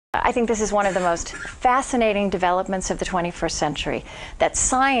I think this is one of the most fascinating developments of the 21st century, that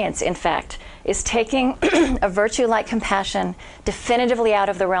science, in fact, is taking a virtue like compassion definitively out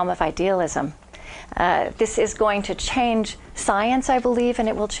of the realm of idealism. This is going to change science, I believe, and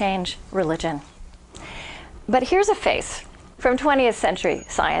it will change religion. But here's a face from 20th century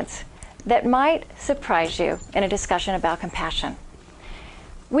science that might surprise you in a discussion about compassion.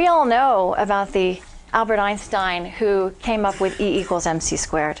 We all know about the Albert Einstein who came up with E equals mc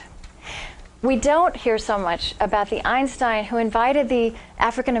squared. We don't hear so much about the Einstein who invited the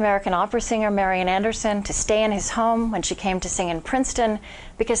African-American opera singer Marian Anderson to stay in his home when she came to sing in Princeton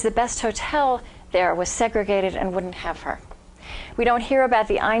because the best hotel there was segregated and wouldn't have her. We don't hear about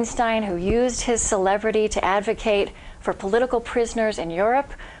the Einstein who used his celebrity to advocate for political prisoners in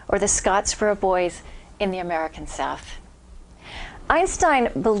Europe or the Scottsboro Boys in the American South. Einstein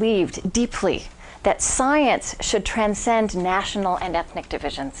believed deeply that science should transcend national and ethnic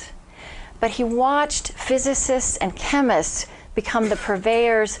divisions. But he watched physicists and chemists become the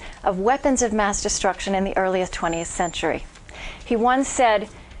purveyors of weapons of mass destruction in the earliest 20th century. He once said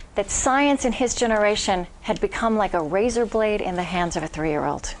that science in his generation had become like a razor blade in the hands of a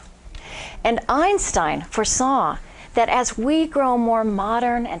 3-year-old. And Einstein foresaw that as we grow more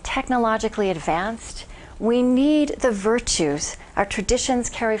modern and technologically advanced, we need the virtues our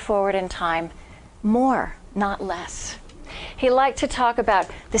traditions carry forward in time more, not less. He liked to talk about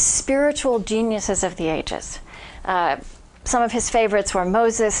the spiritual geniuses of the ages. Some of his favorites were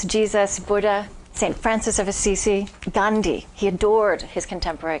Moses, Jesus, Buddha, St. Francis of Assisi, Gandhi. He adored his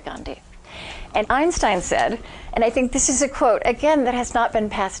contemporary Gandhi. And Einstein said, and I think this is a quote, again, that has not been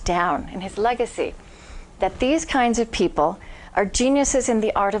passed down in his legacy, that these kinds of people are geniuses in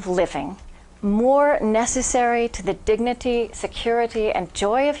the art of living, more necessary to the dignity, security, and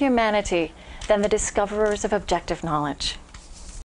joy of humanity than the discoverers of objective knowledge.